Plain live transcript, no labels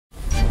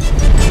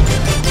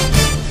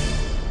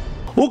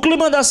O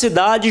clima da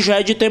cidade já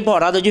é de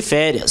temporada de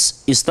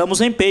férias. Estamos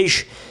em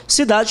Peixe,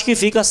 cidade que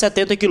fica a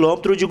 70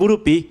 quilômetros de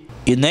Gurupi.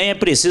 E nem é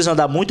preciso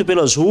andar muito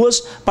pelas ruas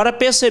para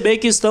perceber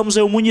que estamos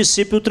em um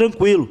município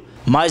tranquilo.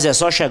 Mas é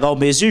só chegar o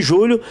mês de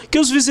julho que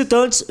os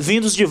visitantes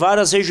vindos de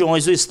várias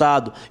regiões do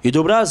estado e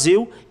do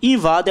Brasil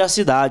invadem a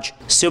cidade.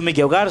 Seu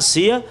Miguel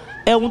Garcia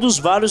é um dos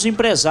vários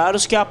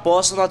empresários que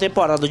apostam na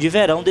temporada de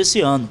verão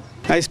desse ano.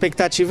 A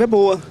expectativa é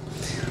boa.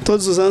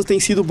 Todos os anos tem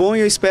sido bom e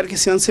eu espero que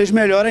esse ano seja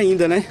melhor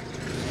ainda, né?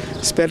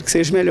 Espero que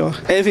seja melhor.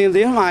 É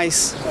vender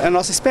mais, é a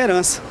nossa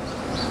esperança.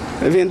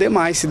 É vender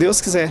mais, se Deus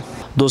quiser.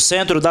 Do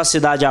centro da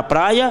cidade à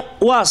praia,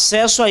 o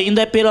acesso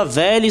ainda é pela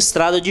velha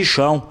estrada de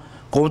chão.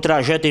 Com o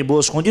trajeto em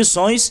boas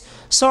condições,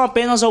 são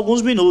apenas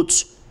alguns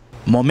minutos.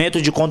 Momento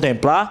de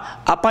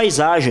contemplar a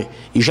paisagem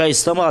e já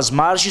estamos às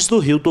margens do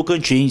rio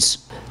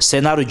Tocantins.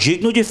 Cenário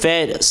digno de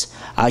férias.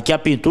 Aqui a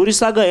pintura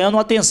está ganhando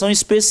uma atenção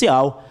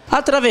especial.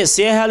 A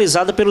travessia é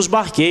realizada pelos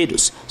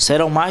barqueiros.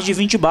 Serão mais de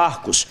 20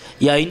 barcos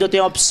e ainda tem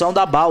a opção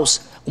da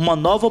balsa, uma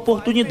nova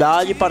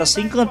oportunidade para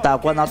se encantar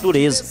com a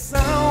natureza.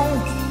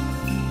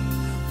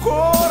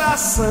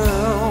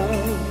 Coração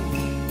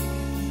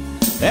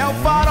é o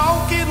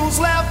farol que nos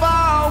leva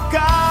ao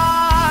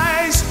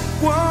cais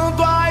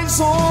quando as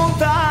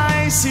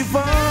ondas se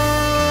vão.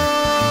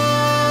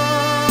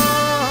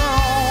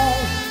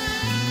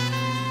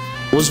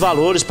 Os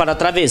valores para a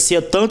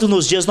travessia, tanto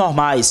nos dias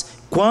normais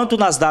quanto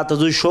nas datas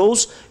dos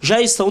shows,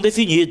 já estão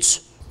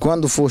definidos.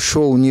 Quando for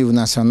show nível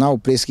nacional, o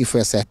preço que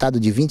foi acertado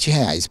é de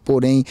R$20,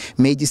 porém,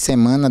 meio de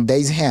semana,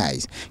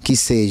 R$10. Que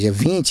seja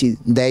 20,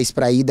 10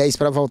 para ir, 10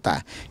 para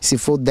voltar. Se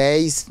for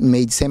 10,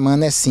 meio de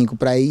semana é 5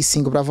 para ir,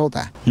 5 para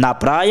voltar. Na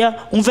praia,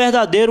 um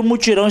verdadeiro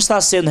mutirão está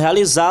sendo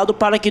realizado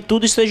para que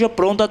tudo esteja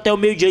pronto até o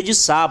meio-dia de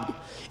sábado.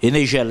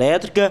 Energia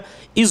elétrica,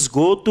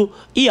 esgoto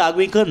e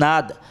água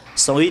encanada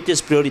são itens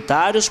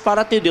prioritários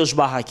para atender os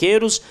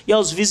barraqueiros e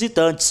aos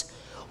visitantes.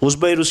 Os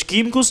banheiros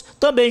químicos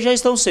também já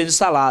estão sendo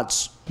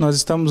instalados. Nós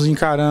estamos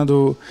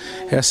encarando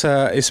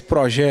esse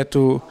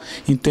projeto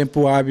em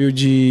tempo hábil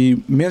de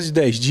menos de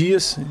 10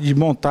 dias, de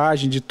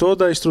montagem de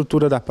toda a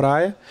estrutura da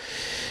praia.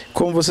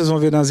 Como vocês vão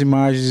ver nas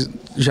imagens,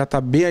 já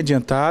está bem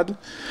adiantado.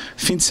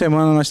 Fim de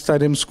semana nós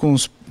estaremos com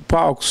os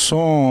palcos,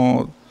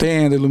 som,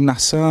 tenda,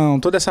 iluminação,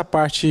 toda essa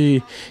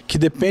parte que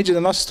depende da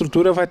nossa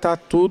estrutura vai estar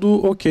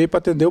tudo ok para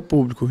atender o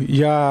público.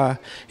 E a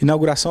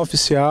inauguração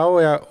oficial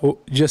é o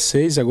dia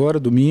 6 agora,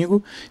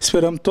 domingo.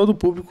 Esperamos todo o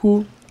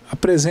público, a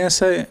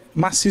presença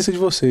maciça de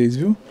vocês,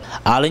 viu?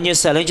 Além de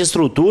excelente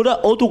estrutura,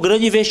 outro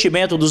grande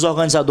investimento dos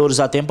organizadores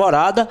da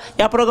temporada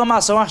é a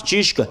programação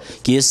artística,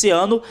 que esse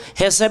ano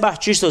recebe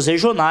artistas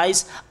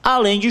regionais,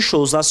 além de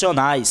shows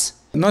nacionais.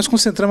 Nós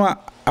concentramos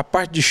a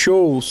parte de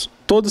shows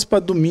todas para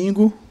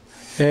domingo,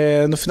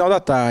 no final da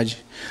tarde.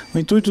 O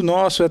intuito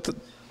nosso é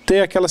ter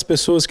aquelas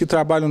pessoas que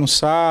trabalham no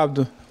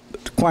sábado,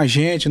 com a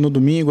gente no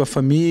domingo, a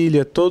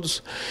família,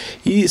 todos,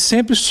 e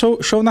sempre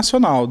show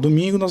nacional.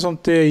 Domingo nós vamos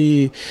ter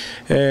aí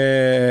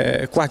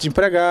quarto de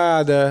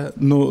empregada,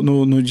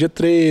 no dia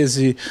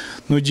 13,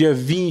 no dia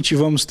 20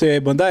 vamos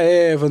ter Banda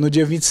Eva, no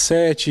dia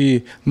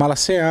 27 Mala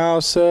Sem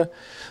Alça,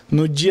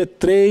 no dia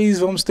 3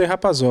 vamos ter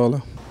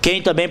Rapazola. Quem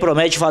também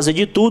promete fazer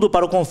de tudo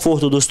para o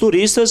conforto dos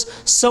turistas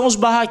são os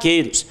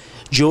barraqueiros.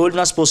 De olho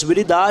nas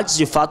possibilidades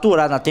de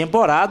faturar na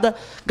temporada,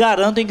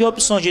 garantem que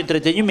opções de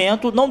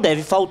entretenimento não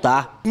devem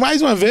faltar.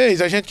 Mais uma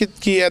vez, a gente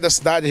que é da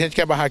cidade, a gente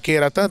que é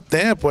barraqueira há tanto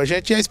tempo, a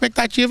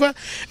expectativa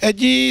é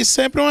de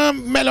sempre uma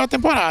melhor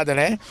temporada,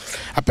 né?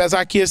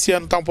 Apesar que esse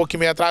ano está um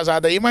pouquinho meio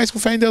atrasado aí, mas com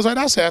fé em Deus vai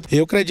dar certo.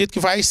 Eu acredito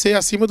que vai ser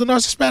acima do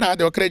nosso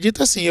esperado, eu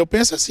acredito assim, eu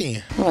penso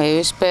assim. Eu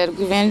espero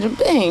que venda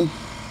bem.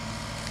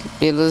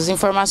 Pelas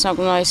informações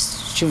que nós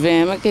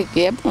tivemos, que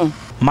aqui é bom.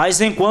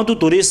 Mas enquanto o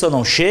turista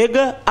não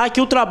chega,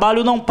 aqui o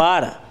trabalho não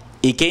para.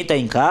 E quem está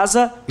em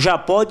casa já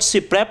pode se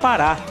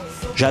preparar,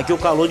 já que o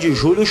calor de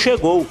julho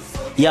chegou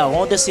e a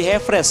onda é se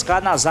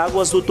refrescar nas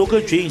águas do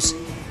Tocantins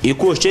e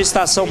curtir a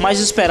estação mais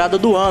esperada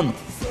do ano.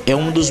 É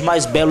um dos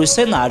mais belos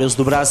cenários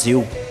do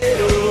Brasil.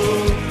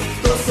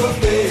 Tô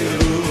solteiro,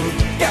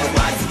 quero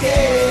mais o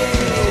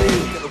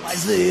quê? Quero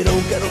mais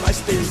verão, quero mais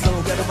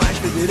tesão, quero mais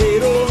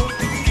fevereiro.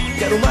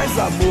 Quero mais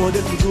amor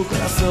dentro do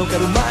coração,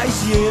 quero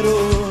mais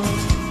dinheiro.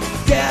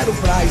 Quero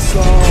praia e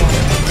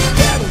sol.